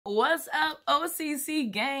What's up,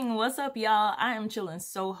 OCC gang? What's up, y'all? I am chilling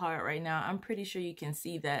so hard right now. I'm pretty sure you can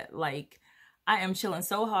see that. Like, I am chilling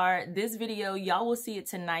so hard. This video, y'all will see it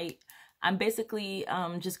tonight. I'm basically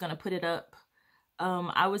just gonna put it up.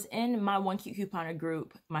 I was in my One Cute Couponer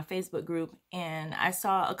group, my Facebook group, and I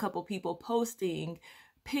saw a couple people posting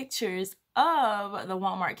pictures of the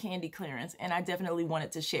Walmart candy clearance, and I definitely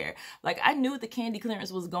wanted to share. Like, I knew the candy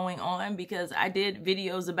clearance was going on because I did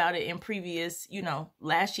videos about it in previous,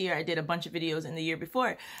 last year I did a bunch of videos, and the year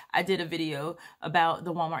before I did a video about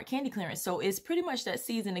the Walmart candy clearance. So it's pretty much that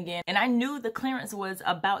season again, and I knew the clearance was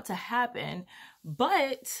about to happen,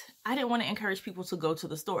 but I didn't want to encourage people to go to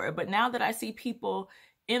the store. But now that I see people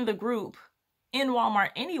in the group in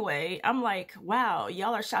Walmart anyway, I'm like, wow,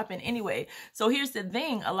 y'all are shopping anyway. So here's the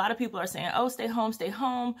thing. A lot of people are saying, oh, stay home, stay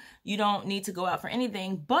home. You don't need to go out for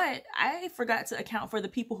anything. But I forgot to account for the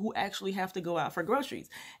people who actually have to go out for groceries.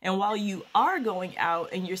 And while you are going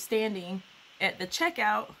out and you're standing at the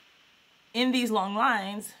checkout in these long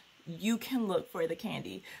lines, you can look for the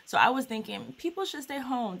candy. So I was thinking people should stay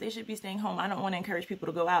home. They should be staying home. I don't want to encourage people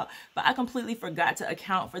to go out, but I completely forgot to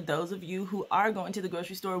account for those of you who are going to the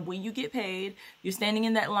grocery store. When you get paid, you're standing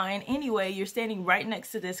in that line anyway. You're standing right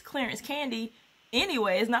next to this clearance candy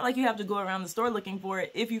anyway. It's not like you have to go around the store looking for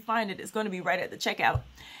it. If you find it, it's going to be right at the checkout.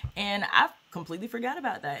 And I completely forgot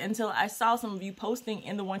about that until I saw some of you posting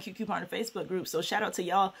in the One Cute Couponer Facebook group. So shout out to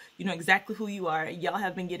y'all. You know exactly who you are. Y'all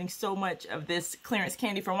have been getting so much of this clearance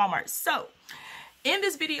candy from Walmart. So in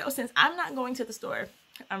this video, since I'm not going to the store,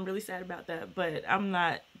 I'm really sad about that, but I'm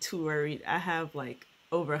not too worried. I have like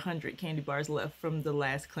over 100 candy bars left from the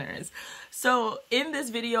last clearance. So in this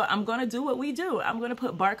video, I'm gonna do what we do. I'm gonna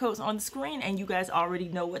put barcodes on the screen, and you guys already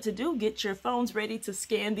know what to do. Get your phones ready to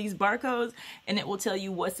scan these barcodes, and it will tell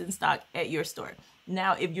you what's in stock at your store.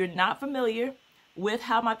 Now, if you're not familiar with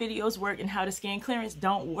how my videos work and how to scan clearance,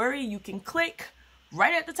 don't worry. You can click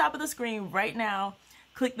right at the top of the screen right now.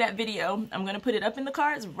 Click that video. I'm gonna put it up in the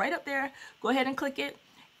cards right up there. Go ahead and click it,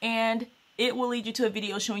 and it will lead you to a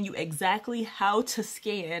video showing you exactly how to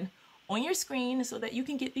scan on your screen so that you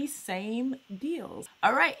can get these same deals.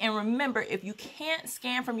 All right, and remember, if you can't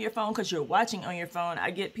scan from your phone because you're watching on your phone, I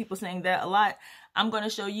get people saying that a lot, I'm going to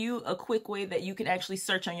show you a quick way that you can actually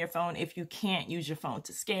search on your phone if you can't use your phone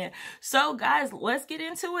to scan. So guys, let's get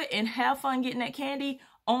into it and have fun getting that candy,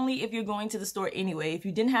 only if you're going to the store anyway. If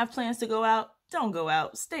you didn't have plans to go out, don't go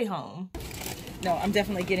out, stay home. No, I'm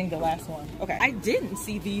definitely getting the last one. Okay. I didn't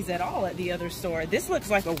see these at all at the other store. This looks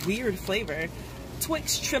like a weird flavor.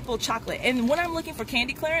 Twix triple chocolate. And when I'm looking for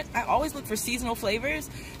candy clearance, I always look for seasonal flavors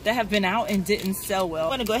that have been out and didn't sell well.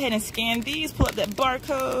 I'm gonna go ahead and scan these, pull up that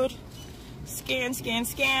barcode. Scan, scan,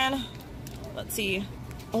 scan. Let's see.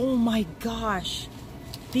 Oh my gosh.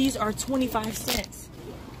 These are 25 cents.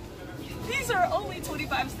 These are only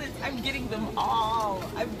 25 cents. I'm getting them all.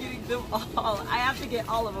 I'm getting them all. I have to get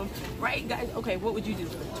all of them. Right, guys? Okay, what would you do?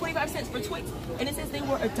 25 cents for Twix, and it says they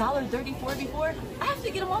were $1.34 before. I have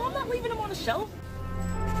to get them all. I'm not leaving them on the shelf.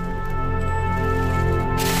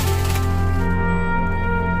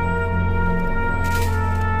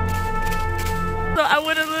 So I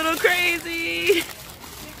went a little crazy.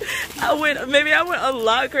 Maybe I went a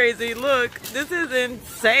lot crazy. Look, this is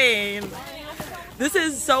insane. This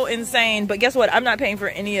is so insane, but guess what? I'm not paying for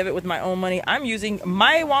any of it with my own money. I'm using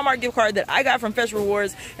my Walmart gift card that I got from Fetch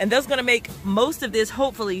Rewards, and that's gonna make most of this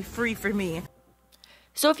hopefully free for me.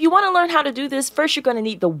 So if you want to learn how to do this, first you're going to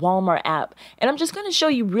need the Walmart app. And I'm just going to show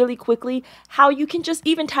you really quickly how you can just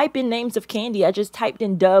even type in names of candy. I just typed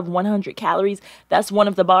in Dove 100 calories. That's one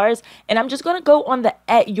of the bars. And I'm just going to go on the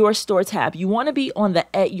At Your Store tab. You want to be on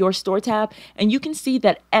the At Your Store tab. And you can see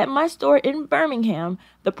that at my store in Birmingham,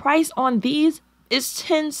 the price on these is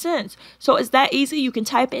 10 cents. So it's that easy. You can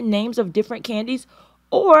type in names of different candies,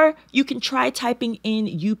 or you can try typing in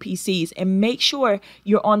UPCs and make sure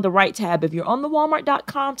you're on the right tab. If you're on the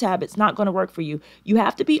Walmart.com tab, it's not going to work for you. You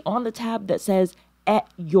have to be on the tab that says At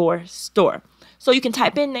Your Store. So you can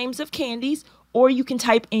type in names of candies, or you can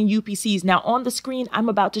type in UPCs. Now on the screen, I'm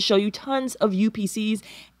about to show you tons of UPCs.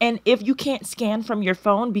 And if you can't scan from your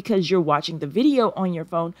phone because you're watching the video on your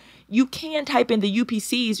phone, you can type in the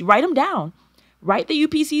UPCs, write them down. Write the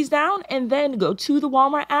UPCs down and then go to the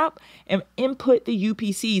Walmart app and input the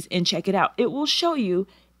UPCs and check it out. It will show you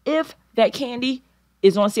if that candy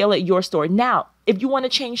is on sale at your store. Now, if you want to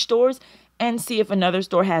change stores and see if another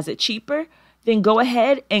store has it cheaper, then go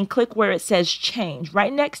ahead and click where it says change.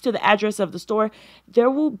 Right next to the address of the store, there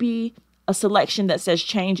will be a selection that says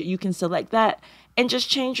change. You can select that and just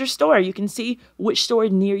change your store. You can see which store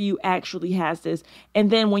near you actually has this.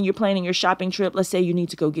 And then when you're planning your shopping trip, let's say you need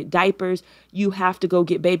to go get diapers, you have to go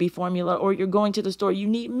get baby formula, or you're going to the store, you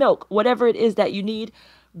need milk, whatever it is that you need,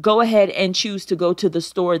 go ahead and choose to go to the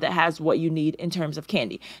store that has what you need in terms of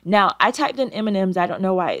candy. Now, I typed in M&Ms. I don't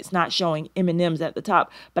know why it's not showing M&Ms at the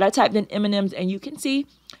top, but I typed in M&Ms and you can see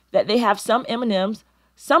that they have some M&Ms.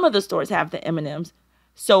 Some of the stores have the M&Ms.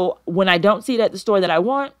 So when I don't see it at the store that I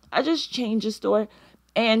want, I just change the store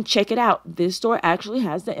and check it out. This store actually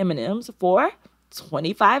has the M&Ms for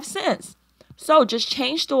 25 cents. So just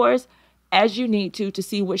change stores as you need to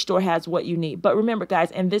see which store has what you need. But remember,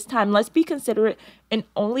 guys, and this time, let's be considerate and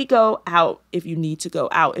only go out if you need to go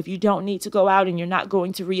out. If you don't need to go out and you're not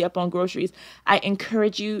going to re-up on groceries, I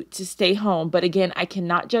encourage you to stay home. But again, I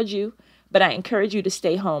cannot judge you, but I encourage you to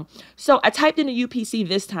stay home. So I typed in a UPC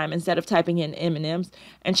this time instead of typing in M&Ms,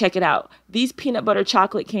 and check it out. These peanut butter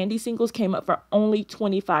chocolate candy singles came up for only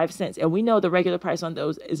 25 cents. And we know the regular price on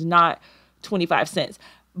those is not 25 cents.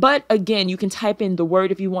 But again, you can type in the word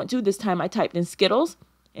if you want to. This time I typed in Skittles,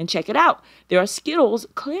 and check it out. There are Skittles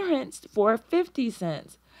clearance for 50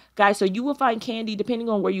 cents. Guys, so you will find candy depending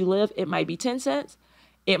on where you live. It might be 10 cents,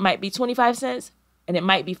 it might be 25 cents, and it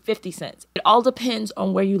might be 50 cents. It all depends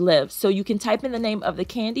on where you live. So you can type in the name of the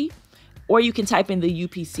candy, or you can type in the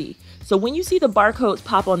UPC. So when you see the barcodes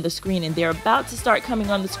pop on the screen, and they're about to start coming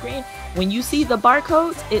on the screen, when you see the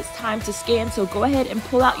barcodes, it's time to scan. So go ahead and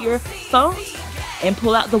pull out your phones and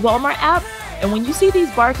pull out the Walmart app. And when you see these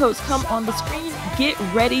barcodes come on the screen, get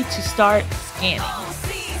ready to start scanning.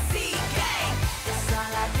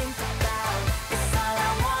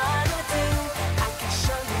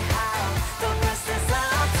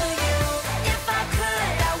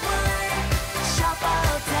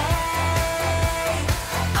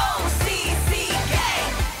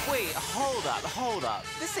 Hold up,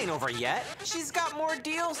 this ain't over yet. She's got more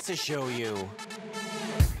deals to show you.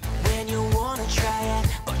 When you wanna try it,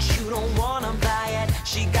 but you don't wanna buy it,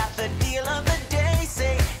 she got the deal of the day.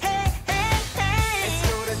 Say, hey, hey, hey. Let's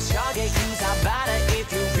go to Target, use our banner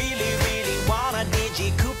if you really, really wanna.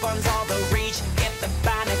 Digi coupons all the rage. Get the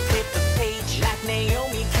banner, clip the page. Like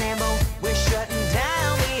Naomi Campbell, we're shutting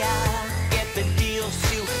down the aisle. Get the deals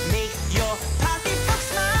to make your pocketbook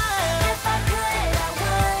smile. If I could, I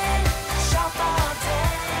would shop all day.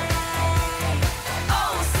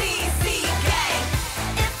 OCC gang.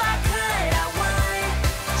 If I could, I would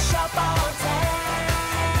shop all day.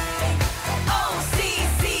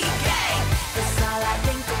 OCC gang. That's all I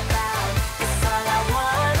think about. It's all I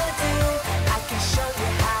wanna do. I can show you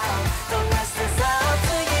how. The rest is up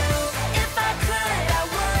to you. If I could, I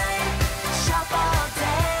would shop all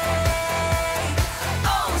day.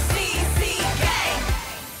 OCC gang.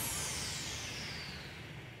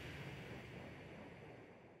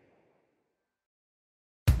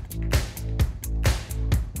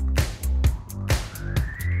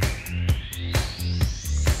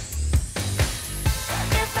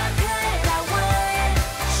 If I could, I would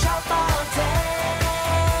shop all day.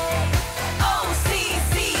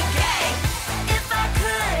 OCC gang. If I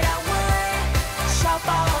could, I would shop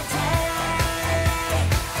all day.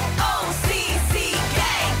 OCC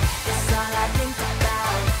gang. It's all I think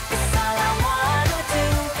about. It's all I wanna do.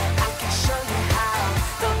 I can show you how.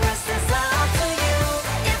 The rest is up to you.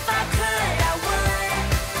 If I could, I would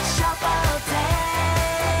shop all day.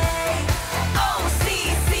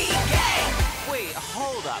 OCC gang. Wait,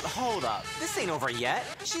 hold up. This ain't over yet.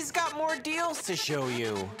 She's got more deals to show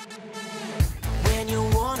you. When you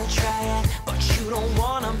wanna try it, but you don't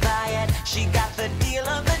wanna buy it, she got the deal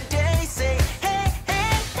of the day. Say, hey,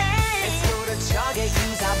 hey, hey. Let's go to Target,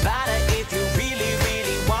 use our banner if you really,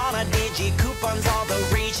 really wanna. Digi coupons all the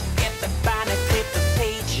rage. Get the banner, clip the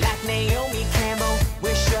page. Like Naomi Campbell,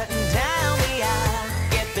 we're shutting down the aisle.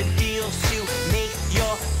 Get the deals to make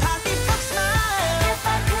your pocketbook smile. If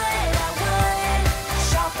I could, I would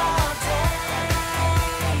shop all day.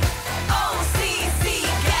 OCC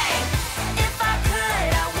gang. If I could,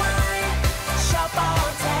 I would shop all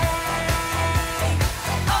day.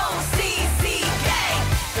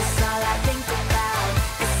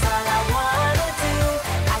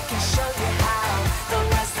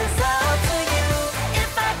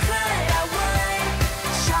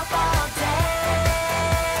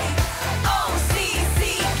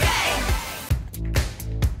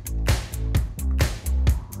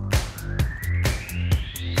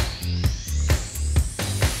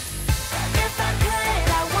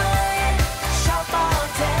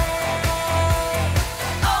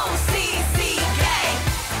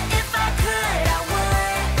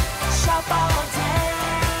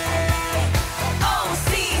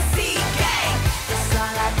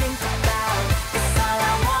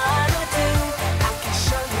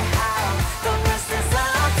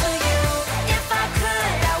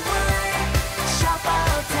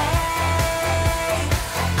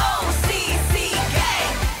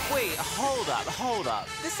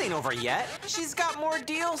 This ain't over yet. She's got more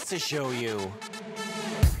deals to show you.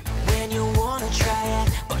 When you wanna try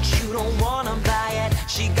it, but you don't wanna buy it,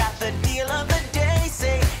 she got the deal of the